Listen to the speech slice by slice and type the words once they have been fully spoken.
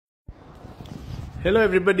Hello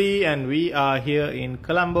everybody, and we are here in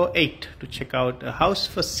Colombo 8 to check out a house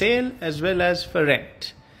for sale as well as for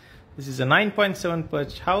rent. This is a 9.7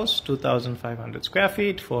 perch house, 2,500 square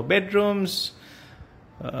feet, 4 bedrooms.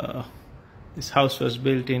 This house was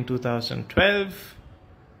built in 2012.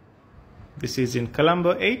 This is in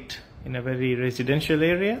Colombo 8 in a very residential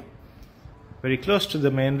area, very close to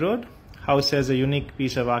the main road. House has a unique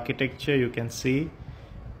piece of architecture. You can see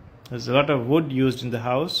there's a lot of wood used in the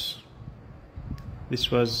house. This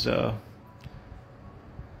was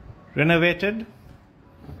renovated.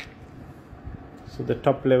 So the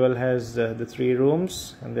top level has the 3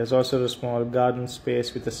 rooms, and there's also a small garden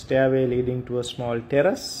space with a stairway leading to a small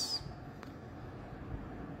terrace.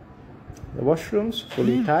 The washrooms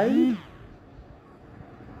fully tiled.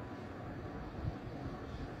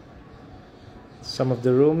 Some of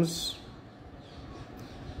the rooms.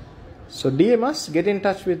 So DM us, get in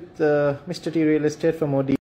touch with Mr. T Real Estate for more details.